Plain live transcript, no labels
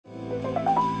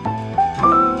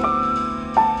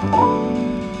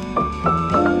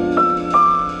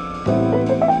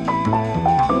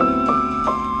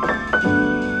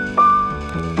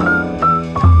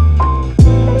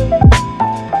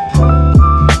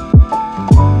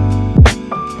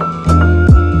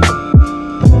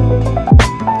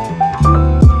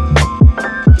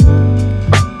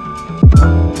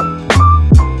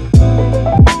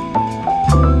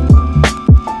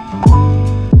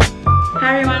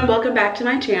everyone, welcome back to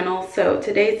my channel. So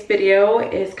today's video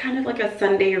is kind of like a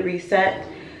Sunday reset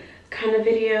kind of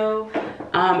video.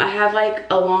 I have like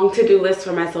a long to-do list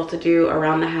for myself to do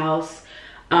around the house.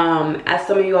 As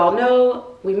some of you all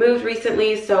know, we moved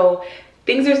recently, so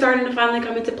things are starting to finally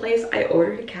come into place. I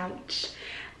ordered a couch,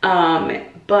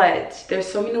 but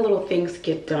there's so many little things to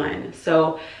get done.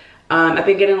 So I've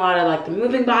been getting a lot of like the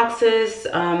moving boxes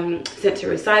sent to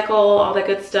recycle, all that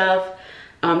good stuff.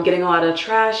 Getting a lot of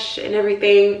trash and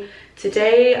everything.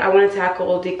 Today I want to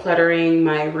tackle decluttering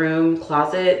my room,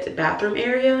 closet, bathroom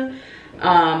area.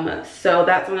 So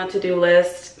that's on the to-do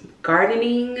list.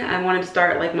 Gardening, I wanted to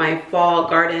start like my fall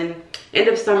garden, end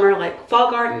of summer, like fall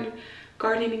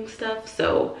gardening stuff.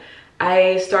 So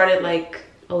I started like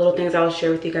a little things I'll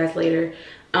share with you guys later.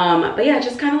 But yeah,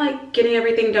 just kind of like getting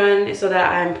everything done so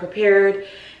that I'm prepared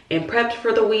and prepped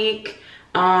for the week.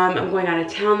 I'm going out of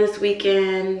town this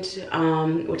weekend,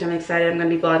 which I'm excited. I'm going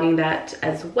to be vlogging that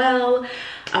as well.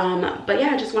 But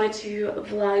yeah, I just wanted to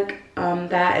vlog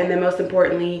that, and then most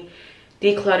importantly,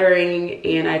 decluttering,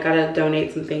 and I gotta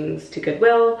donate some things to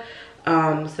Goodwill.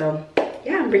 So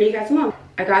yeah, I'm bringing you guys along.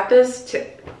 I got this,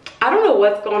 I don't know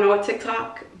what's going on with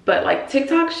TikTok, but like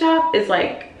TikTok shop is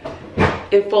like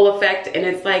in full effect, and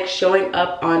it's like showing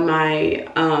up on my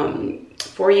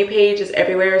For You pages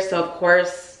everywhere. So of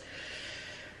course,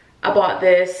 I bought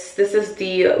this. This is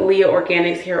the Leah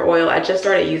Organics hair oil. I just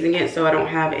started using it, so I don't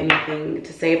have anything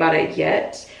to say about it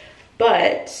yet.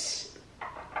 But,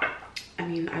 I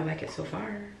mean, I like it so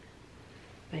far.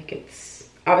 Like, it's,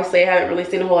 obviously I haven't really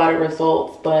seen a whole lot of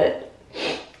results, but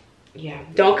yeah.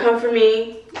 Don't come for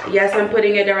me. Yes, I'm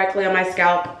putting it directly on my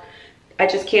scalp. I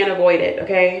just can't avoid it,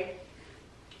 okay?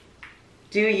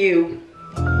 Do you.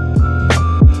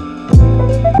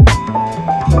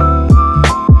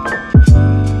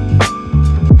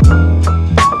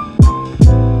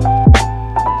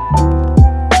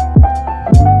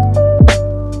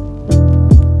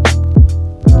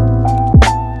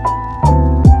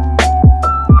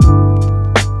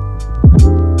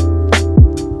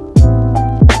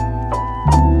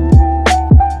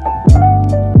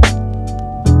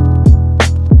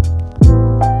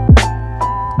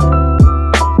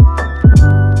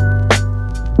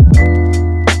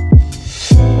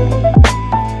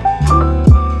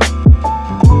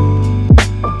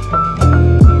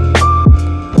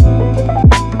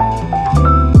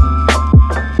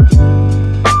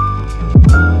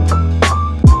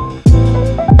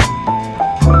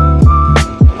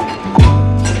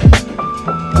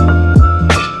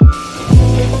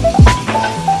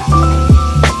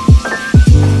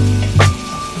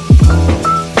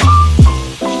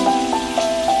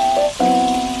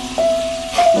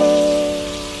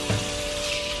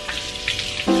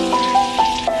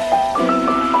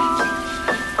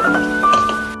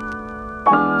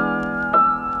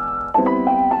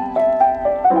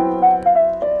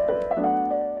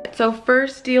 So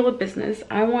first deal of business,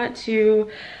 I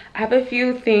have a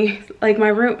few things, like my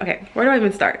room. Okay, where do I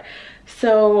even start?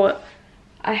 So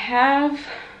I have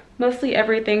mostly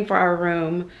everything for our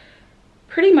room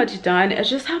pretty much done. I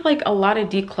just have like a lot of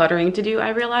decluttering to do, I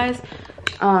realize.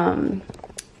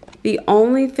 The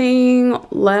only thing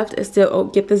left is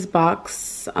to get this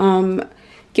box,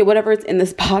 get whatever's in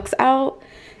this box out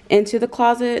into the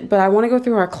closet. But I want to go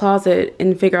through our closet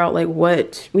and figure out like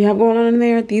what we have going on in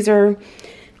there. These are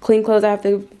clean clothes I have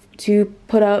to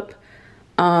put up,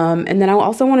 and then I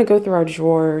also want to go through our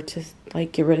drawer to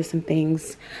like get rid of some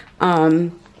things. I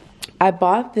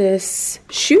bought this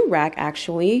shoe rack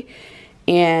actually,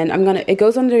 and it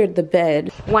goes under the bed.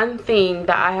 One thing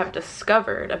that I have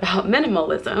discovered about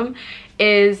minimalism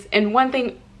is, and one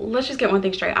thing, let's just get one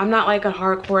thing straight, I'm not like a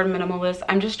hardcore minimalist.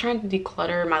 I'm just trying to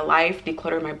declutter my life,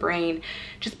 declutter my brain,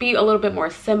 just be a little bit more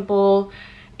simple,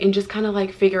 and just kind of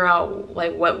like figure out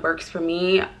like what works for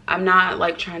me. I'm not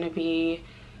like trying to be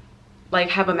like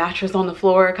have a mattress on the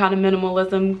floor kind of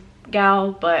minimalism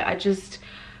gal, but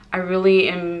I really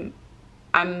am,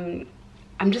 I'm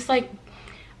just like,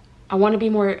 I want to be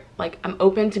more like, I'm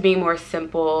open to being more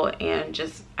simple, and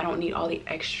just I don't need all the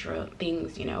extra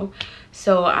things, you know.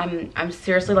 So I'm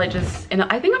seriously like just, and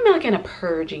I think I'm like in a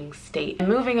purging state. And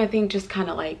moving, I think, just kind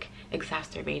of like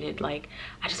exacerbated, like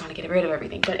I just want to get rid of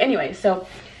everything. But anyway, so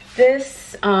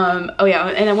this oh yeah,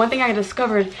 and then one thing I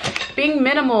discovered, being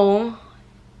minimal,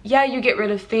 yeah, you get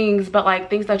rid of things, but like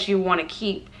things that you want to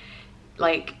keep,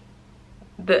 like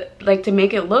to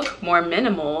make it look more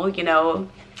minimal, you know,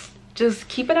 just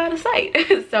keep it out of sight.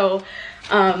 So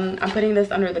I'm putting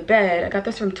this under the bed. I got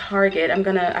this from Target.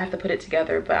 I have to put it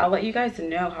together, but I'll let you guys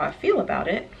know how I feel about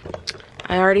it.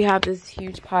 I already have this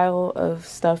huge pile of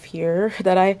stuff here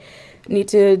that I need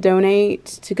to donate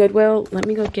to Goodwill. Let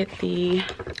me go get the...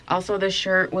 Also, this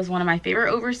shirt was one of my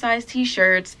favorite oversized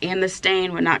t-shirts, and the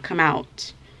stain would not come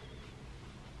out.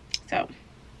 So,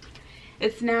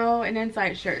 it's now an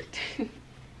inside shirt.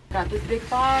 Got this big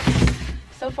box.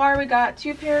 So far, we got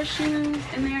 2 pair of shoes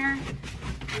in there.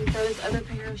 And throw this other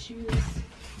pair of shoes.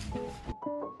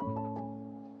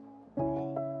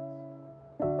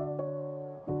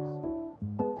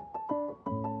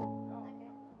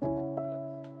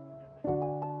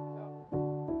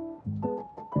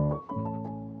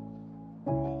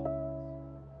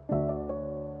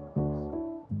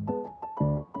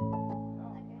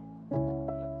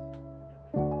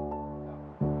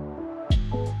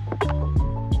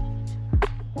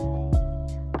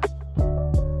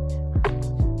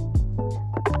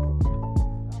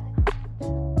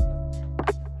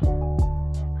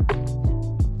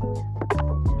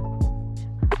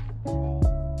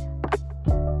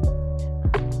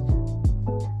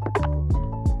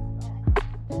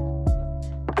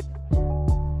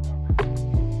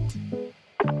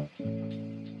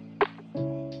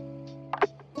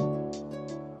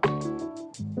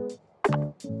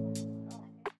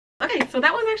 Okay, so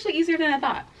that was actually easier than I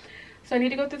thought. So I need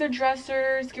to go through the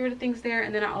dressers, get rid of things there,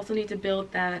 and then I also need to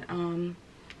build that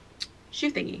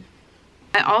shoe thingy.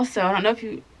 I don't know if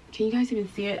can you guys even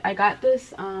see it? I got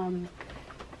this, come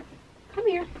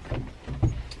here.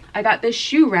 I got this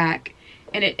shoe rack,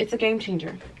 and it's a game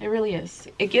changer. It really is.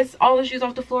 It gets all the shoes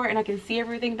off the floor, and I can see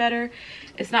everything better.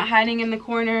 It's not hiding in the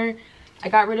corner. I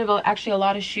got rid of actually a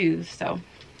lot of shoes, so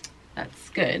that's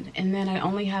good. And then I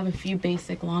only have a few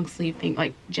basic long sleeve things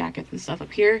like jackets and stuff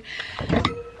up here.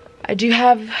 I do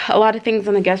have a lot of things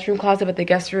in the guest room closet, but the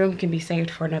guest room can be saved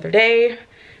for another day.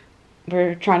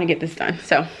 We're trying to get this done.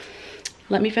 So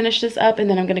let me finish this up, and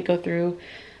then I'm gonna go through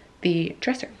the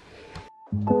dresser.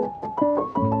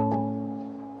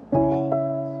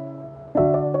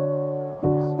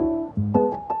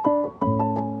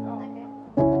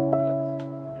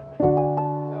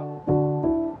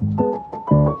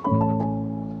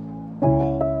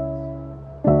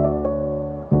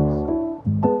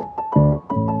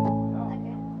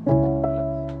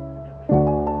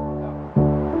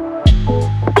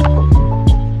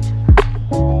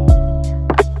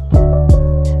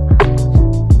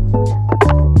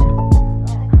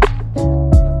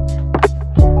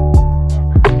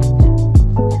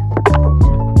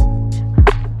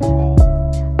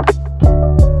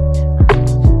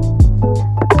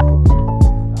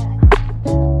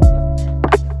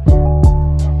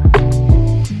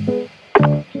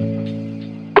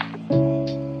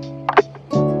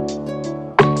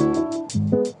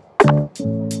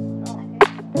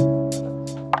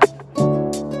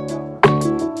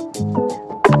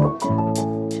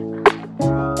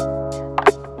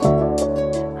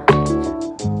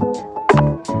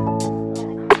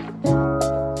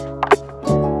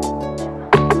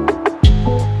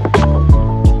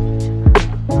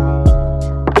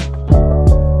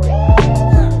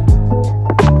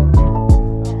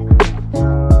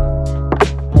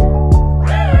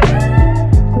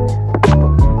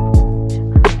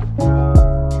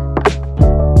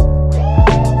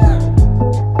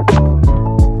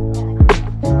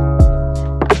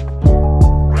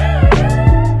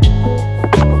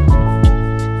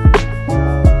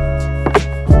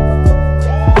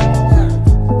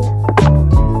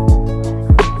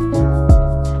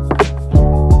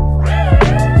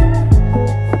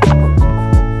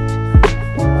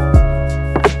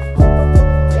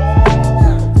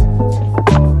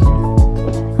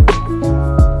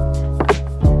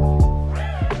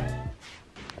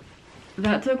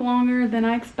 That took longer than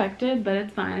I expected, but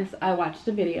it's fine. I watched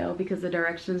the video because the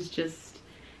directions just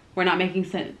were not making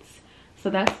sense. So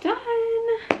that's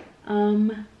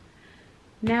done.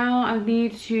 Now I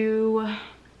need to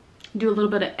do a little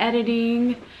bit of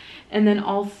editing, and then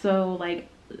also like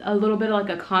a little bit of like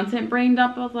a content brain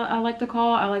dump, I like to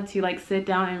call. I like to like sit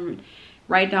down and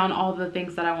write down all the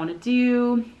things that I want to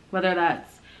do, whether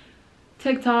that's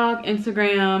TikTok,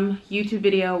 Instagram, YouTube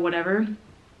video, whatever.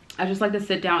 I just like to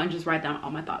sit down and just write down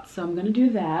all my thoughts. So I'm gonna do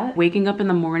that. Waking up in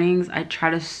the mornings, I try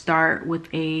to start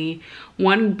with being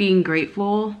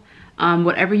grateful.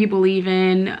 Whatever you believe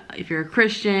in, if you're a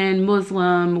Christian,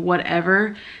 Muslim,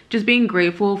 whatever, just being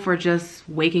grateful for just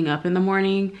waking up in the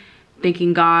morning,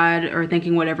 thanking God or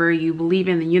thanking whatever you believe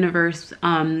in the universe.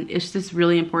 It's just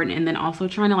really important. And then also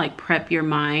trying to like prep your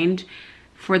mind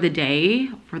for the day,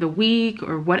 for the week,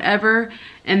 or whatever.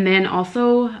 And then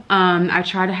also I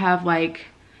try to have like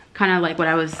kind of like what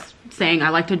I was saying, I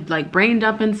like to like brain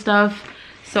dump and stuff.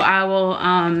 So I will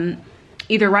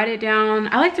either write it down.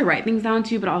 I like to write things down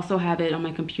too, but also have it on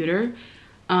my computer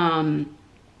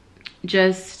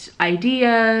just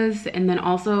ideas, and then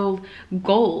also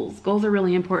goals. Goals are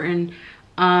really important.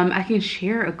 I can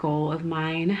share a goal of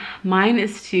mine. Mine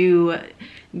is to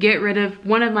get rid of,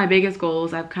 one of my biggest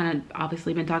goals, I've kind of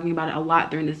obviously been talking about it a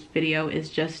lot during this video, is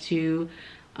just to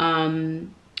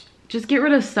just get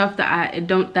rid of stuff that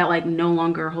that like no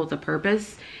longer holds a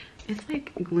purpose. It's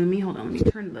like gloomy. Hold on, let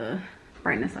me turn the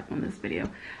brightness up on this video.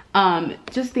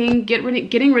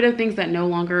 Getting rid of things that no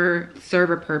longer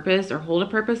serve a purpose or hold a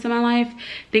purpose in my life.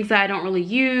 Things that I don't really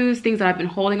use, things that I've been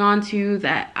holding on to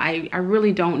that I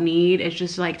really don't need. It's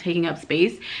just like taking up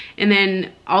space. And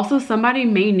then also somebody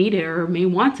may need it or may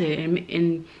want it,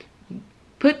 and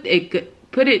put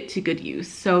it to good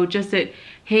use. So just it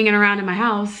hanging around in my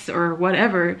house or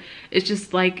whatever, it's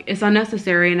just like, it's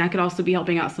unnecessary, and I could also be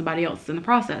helping out somebody else in the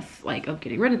process, like of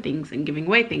getting rid of things and giving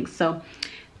away things. So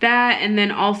that, and then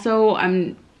also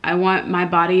I want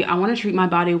to treat my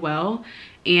body well,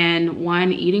 and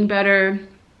one, eating better,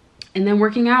 and then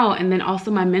working out, and then also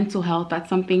my mental health. That's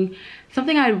something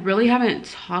I really haven't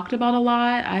talked about a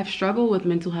lot. I've struggled with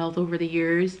mental health over the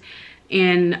years,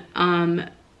 and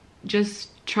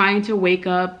just trying to wake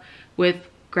up with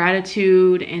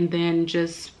gratitude, and then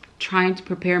just trying to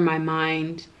prepare my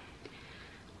mind,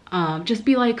 just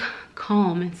be like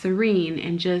calm and serene,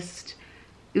 and just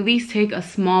at least take a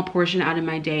small portion out of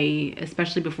my day,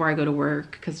 especially before I go to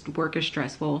work, because work is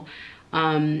stressful,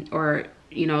 or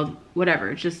you know,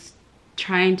 whatever. Just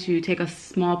trying to take a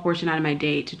small portion out of my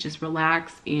day to just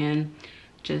relax and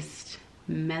just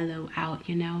mellow out,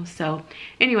 you know. So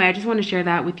anyway, I just want to share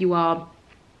that with you all.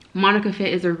 Monica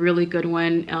Fit is a really good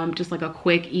one, just like a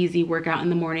quick, easy workout in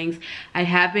the mornings. I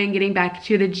have been getting back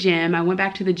to the gym. I went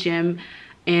back to the gym,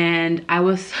 and I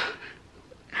was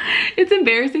it's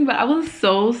embarrassing, but I was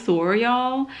so sore,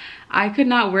 y'all. I could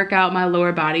not work out my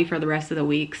lower body for the rest of the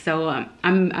week. So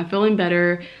I'm feeling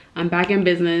better. I'm back in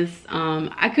business.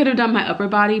 I could have done my upper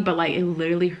body, but like it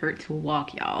literally hurt to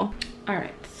walk, y'all. All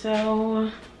right, so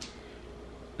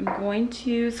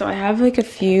I have like a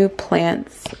few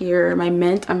plants here. My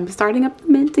mint, I'm starting up the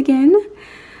mint again.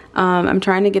 I'm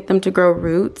trying to get them to grow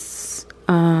roots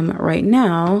right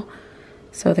now.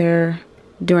 So they're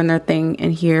doing their thing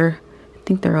in here. I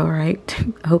think they're all right.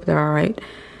 I hope they're all right.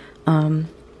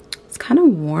 It's kind of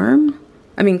warm.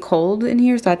 I mean, cold in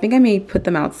here. So I think I may put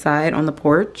them outside on the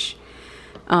porch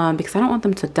because I don't want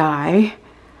them to die.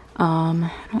 I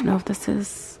don't know if this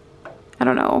is, I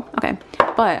don't know. Okay.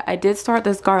 But I did start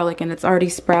this garlic, and it's already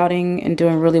sprouting and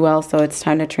doing really well. So it's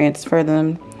time to transfer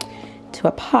them to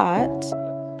a pot.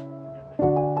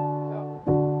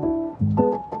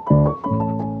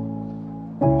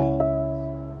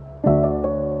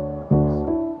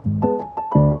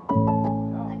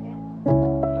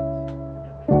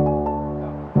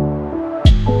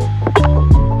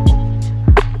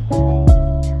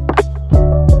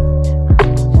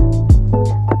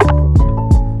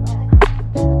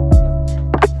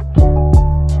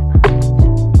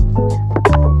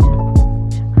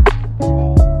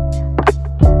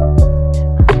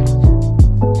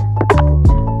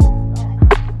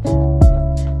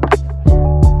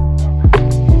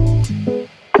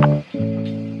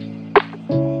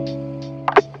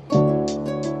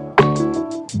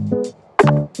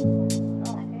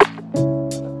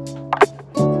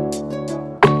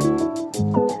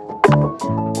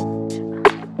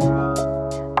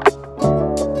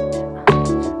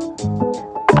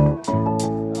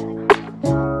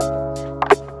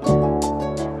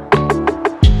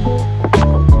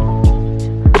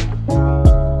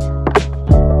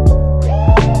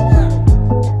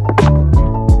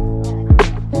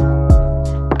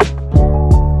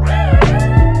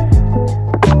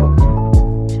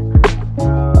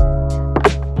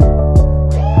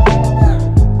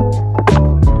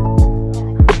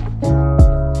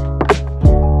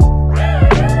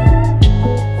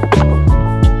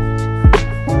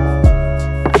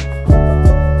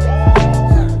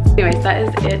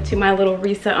 To my little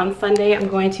reset on Sunday. I'm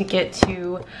going to get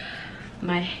to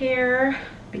my hair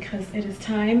because it is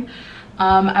time.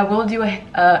 I will do a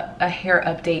hair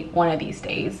update one of these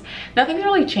days. Nothing's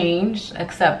really changed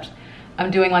except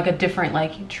I'm doing like a different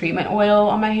like treatment oil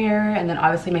on my hair, and then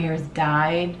obviously my hair is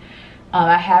dyed.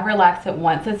 I have relaxed it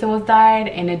once since it was dyed,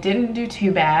 and it didn't do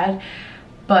too bad,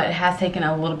 but it has taken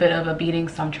a little bit of a beating,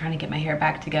 so I'm trying to get my hair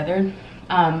back together.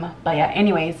 But yeah,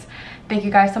 anyways, thank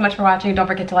you guys so much for watching. Don't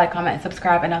forget to like, comment, and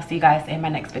subscribe, and I'll see you guys in my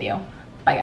next video.